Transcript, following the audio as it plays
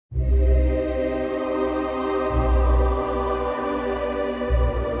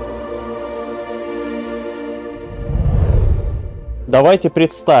Давайте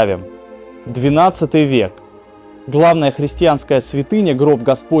представим. 12 век. Главная христианская святыня, гроб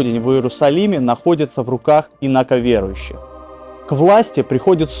Господень в Иерусалиме, находится в руках инаковерующих. К власти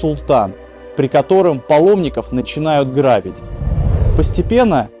приходит султан, при котором паломников начинают грабить.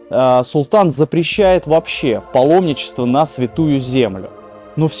 Постепенно султан запрещает вообще паломничество на Святую Землю.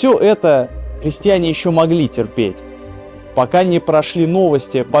 Но все это христиане еще могли терпеть, пока не прошли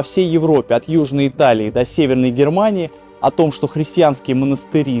новости по всей Европе, от Южной Италии до Северной Германии, о том, что христианские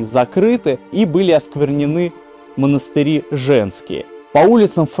монастыри закрыты и были осквернены монастыри женские. По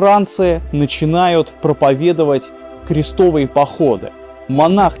улицам Франции начинают проповедовать крестовые походы.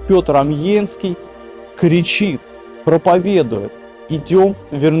 Монах Петр Амьенский кричит, проповедует: идем,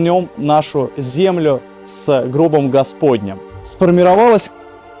 вернем нашу землю с гробом Господним. Сформировалось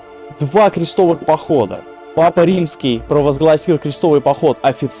два крестовых похода. Папа Римский провозгласил крестовый поход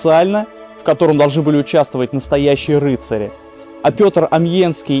официально, в котором должны были участвовать настоящие рыцари. А Петр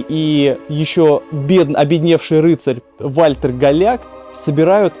Амьенский и еще обедневший рыцарь Вальтер Голяк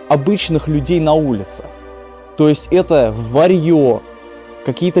собирают обычных людей на улице. То есть это варьё,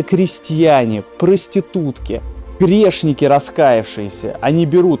 какие-то крестьяне, проститутки, грешники раскаявшиеся. Они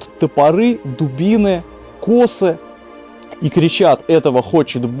берут топоры, дубины, косы и кричат: «Этого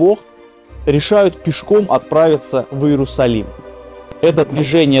хочет Бог», решают пешком отправиться в Иерусалим. Это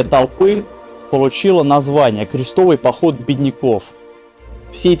движение толпы получило название «Крестовый поход бедняков».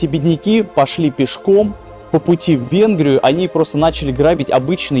 Все эти бедняки пошли пешком. По пути в Венгрию они просто начали грабить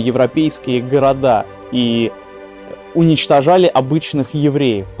обычные европейские города и уничтожали обычных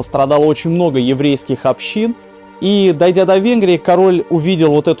евреев. Пострадало очень много еврейских общин. И, дойдя до Венгрии, король увидел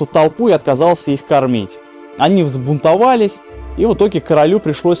вот эту толпу и отказался их кормить. Они взбунтовались, и в итоге королю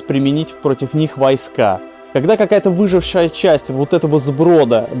пришлось применить против них войска. Когда какая-то выжившая часть вот этого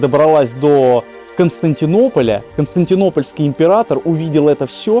сброда добралась до Константинополя, константинопольский император увидел это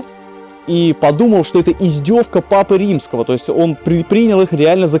все и подумал, что это издевка Папы Римского. То есть он принял их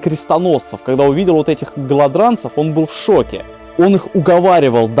реально за крестоносцев. Когда увидел вот этих голодранцев, он был в шоке. Он их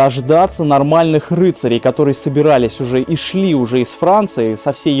уговаривал дождаться нормальных рыцарей, которые собирались уже и шли уже из Франции,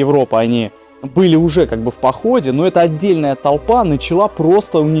 со всей Европы они были уже как бы в походе, но эта отдельная толпа начала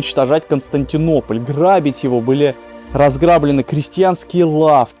просто уничтожать Константинополь, грабить его, были разграблены крестьянские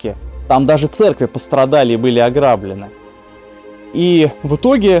лавки, там даже церкви пострадали и были ограблены. И в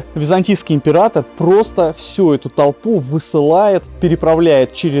итоге византийский император просто всю эту толпу высылает,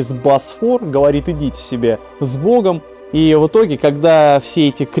 переправляет через Босфор, говорит: идите себе с Богом. И в итоге, когда все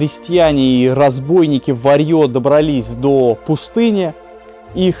эти крестьяне и разбойники варьё добрались до пустыни,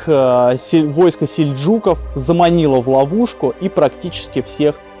 их войско сельджуков заманило в ловушку и практически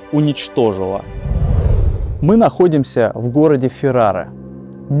всех уничтожило. Мы находимся в городе Феррара.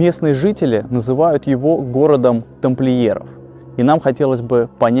 Местные жители называют его городом Тамплиеров. И нам хотелось бы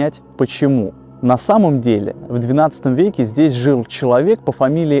понять, почему. На самом деле, в XII веке здесь жил человек по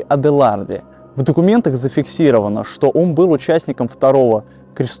фамилии Аделарди. В документах зафиксировано, что он был участником второго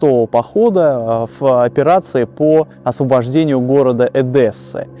крестового похода в операции по освобождению города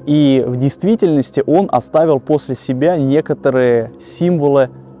Эдессы. И в действительности он оставил после себя некоторые символы,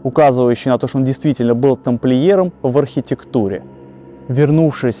 указывающие на то, что он действительно был тамплиером в архитектуре.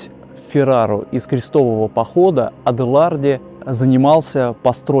 Вернувшись в Феррару из крестового похода, Аделарди занимался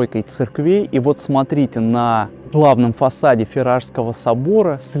постройкой церквей. И вот смотрите, на главном фасаде Феррарского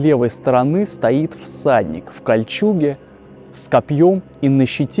собора с левой стороны стоит всадник в кольчуге с копьем, и на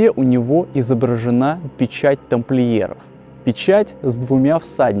щите у него изображена печать тамплиеров. Печать с двумя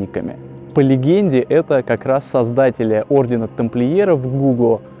всадниками. По легенде, это как раз создатели Ордена Тамплиеров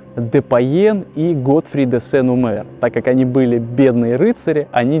Гуго де Пейн и Готфри де Сен-Умер. Так как они были бедные рыцари,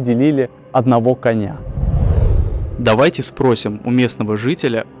 они делили одного коня. Давайте спросим у местного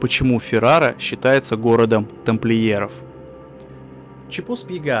жителя, почему Феррара считается городом тамплиеров. Ci può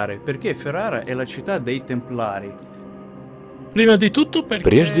spiegare perché Ferrara è la città dei Templari?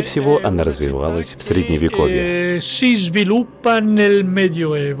 Прежде всего, она развивалась в Средневековье.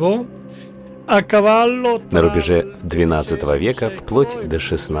 На рубеже XII века вплоть до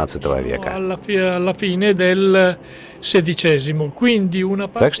XVI века.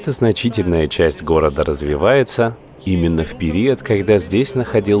 Так что значительная часть города развивается именно в период, когда здесь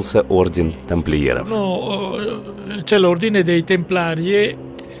находился Орден Тамплиеров.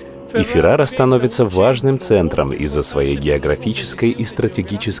 И Феррара становится важным центром из-за своей географической и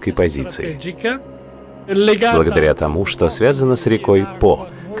стратегической позиции, благодаря тому, что связано с рекой По,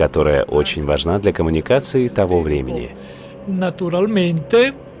 которая очень важна для коммуникации того времени.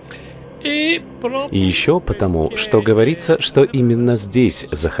 И еще потому, что говорится, что именно здесь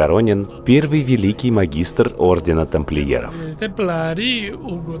захоронен первый великий магистр Ордена Тамплиеров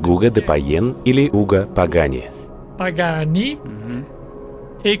 — Гуго де Пейна или Гуго Пагани.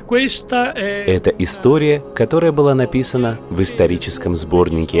 Это история, которая была написана в историческом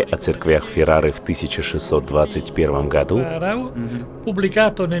сборнике о церквях Феррары в 1621 году,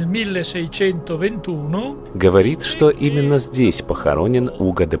 говорит, что именно здесь похоронен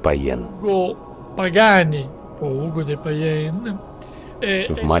Гуго де Пейна.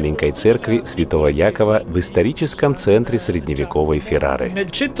 В маленькой церкви Святого Якова в историческом центре средневековой Феррары.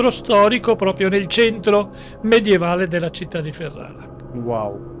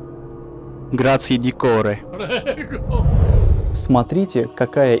 Вау. Грации ди коре. Смотрите,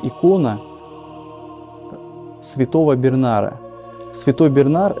 какая икона святого Бернара. Святой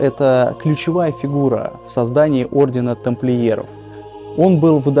Бернар — это ключевая фигура в создании Ордена Тамплиеров. Он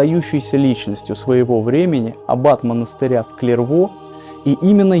был выдающейся личностью своего времени, аббат монастыря в Клерво, и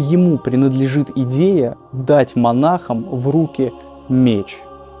именно ему принадлежит идея дать монахам в руки меч.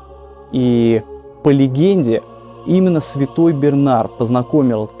 И по легенде, именно святой Бернар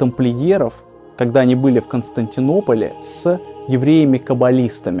познакомил тамплиеров, когда они были в Константинополе, с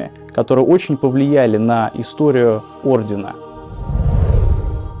евреями-каббалистами, которые очень повлияли на историю ордена.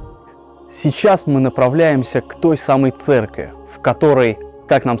 Сейчас мы направляемся к той самой церкви, в которой,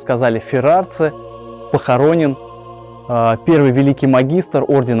 как нам сказали феррарцы, похоронен первый великий магистр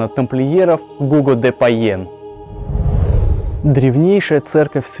Ордена Тамплиеров Гуго де Пейна. Древнейшая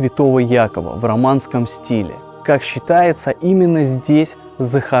церковь Святого Якова в романском стиле. Как считается, именно здесь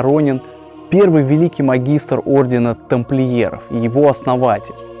захоронен первый великий магистр Ордена Тамплиеров и его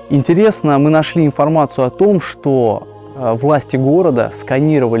основатель. Интересно, мы нашли информацию о том, что власти города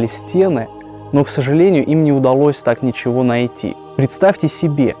сканировали стены, но, к сожалению, им не удалось так ничего найти. Представьте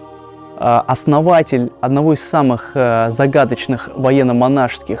себе, основатель одного из самых загадочных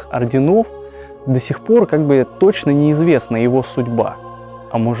военно-монашеских орденов, до сих пор точно неизвестна его судьба.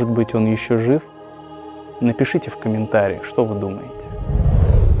 А может быть, он еще жив? Напишите в комментариях, что вы думаете.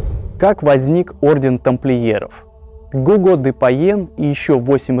 Как возник Орден Тамплиеров? Гуго де Пейна и еще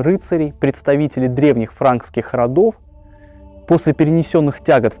 8 рыцарей, представители древних франкских родов, после перенесенных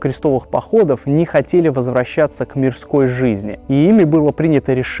тягот в крестовых походах не хотели возвращаться к мирской жизни, и ими было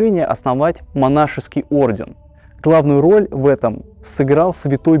принято решение основать монашеский орден. Главную роль в этом сыграл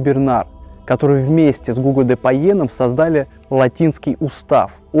святой Бернар, который вместе с Гуго де Пейном создали латинский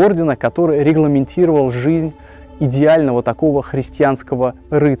устав ордена, который регламентировал жизнь идеального такого христианского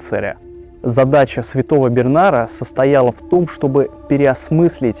рыцаря. Задача святого Бернара состояла в том, чтобы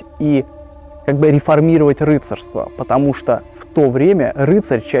переосмыслить и реформировать рыцарство, потому что в то время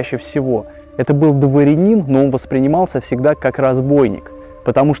рыцарь чаще всего это был дворянин, но он воспринимался всегда как разбойник,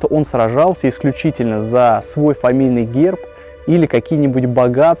 потому что он сражался исключительно за свой фамильный герб или какие-нибудь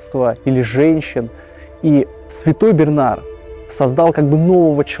богатства, или женщин. И святой Бернар создал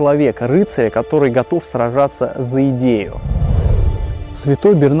нового человека, рыцаря, который готов сражаться за идею.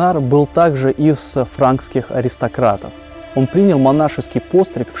 Святой Бернар был также из франкских аристократов. Он принял монашеский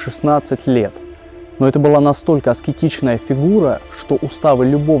постриг в 16 лет. Но это была настолько аскетичная фигура, что уставы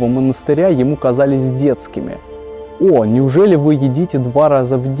любого монастыря ему казались детскими. «О, неужели вы едите 2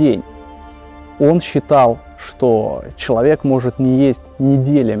 раза в день?» Он считал, что человек может не есть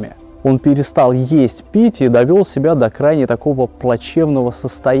неделями. Он перестал есть, пить и довел себя до крайне такого плачевного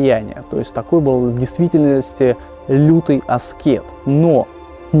состояния. То есть такой был в действительности лютый аскет. Но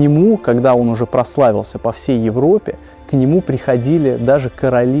к нему, когда он уже прославился по всей Европе, к нему приходили даже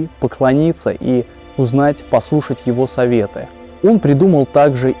короли поклониться и узнать, послушать его советы. Он придумал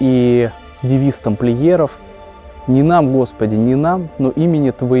также и девиз тамплиеров: «Не нам, Господи, не нам, но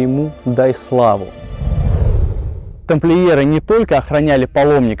имени Твоему дай славу». Тамплиеры не только охраняли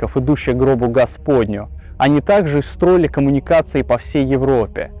паломников, идущих к гробу Господню, они также строили коммуникации по всей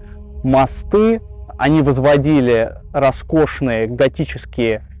Европе. Мосты, они возводили роскошные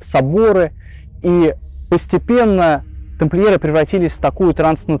готические соборы, и постепенно тамплиеры превратились в такую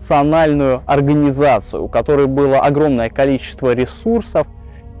транснациональную организацию, у которой было огромное количество ресурсов,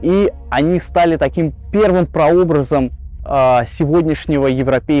 и они стали таким первым прообразом сегодняшнего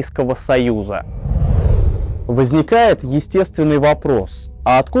Европейского Союза. Возникает естественный вопрос: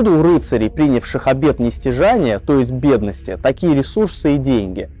 а откуда у рыцарей, принявших обет нестяжания, то есть бедности, такие ресурсы и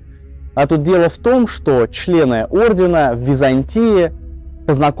деньги? А тут дело в том, что члены ордена в Византии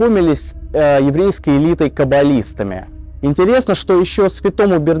познакомились с еврейской элитой каббалистами. Интересно, что еще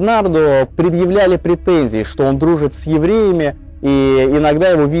святому Бернарду предъявляли претензии, что он дружит с евреями, и иногда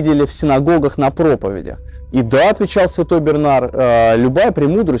его видели в синагогах на проповедях. И да, отвечал святой Бернар, любая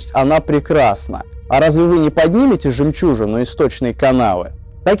премудрость, она прекрасна. А разве вы не поднимете жемчужину из сточной канавы?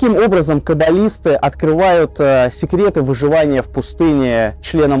 Таким образом, каббалисты открывают секреты выживания в пустыне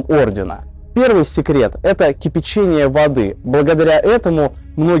членам ордена. Первый секрет – это кипячение воды. Благодаря этому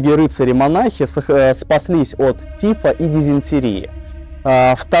многие рыцари-монахи спаслись от тифа и дизентерии.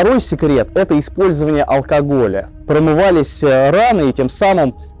 Второй секрет – это использование алкоголя. Промывались раны, и тем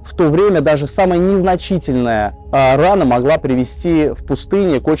самым в то время даже самая незначительная рана могла привести в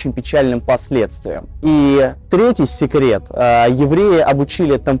пустыне к очень печальным последствиям. И третий секрет. Евреи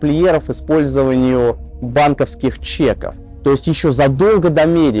обучили тамплиеров использованию банковских чеков. То есть еще задолго до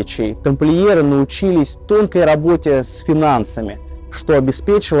Медичей тамплиеры научились тонкой работе с финансами, что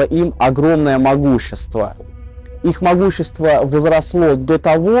обеспечило им огромное могущество. Их могущество возросло до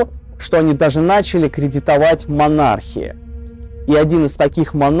того, что они даже начали кредитовать монархии. И один из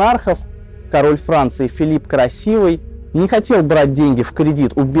таких монархов, король Франции Филипп Красивый, не хотел брать деньги в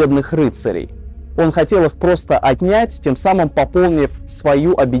кредит у бедных рыцарей. Он хотел их просто отнять, тем самым пополнив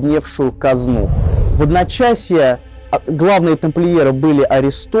свою обедневшую казну. В одночасье главные тамплиеры были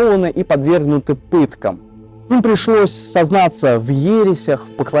арестованы и подвергнуты пыткам. Им пришлось сознаться в ересях,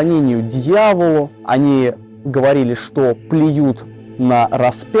 в поклонении дьяволу. Они говорили, что плюют на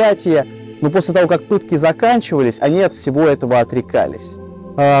распятие. Но после того, как пытки заканчивались, они от всего этого отрекались.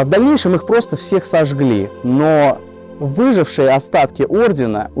 В дальнейшем их просто всех сожгли, но выжившие остатки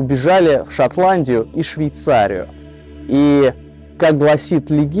ордена убежали в Шотландию и Швейцарию. И, как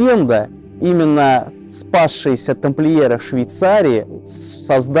гласит легенда, именно спасшиеся тамплиеры в Швейцарии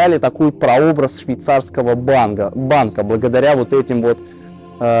создали такой прообраз швейцарского банка благодаря вот этим вот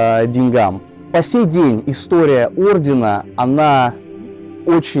деньгам. По сей день история ордена, она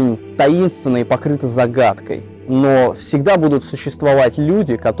очень таинственна и покрыта загадкой, но всегда будут существовать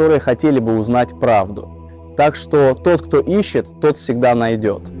люди, которые хотели бы узнать правду. Так что тот, кто ищет, тот всегда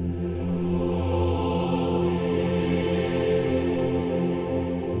найдет.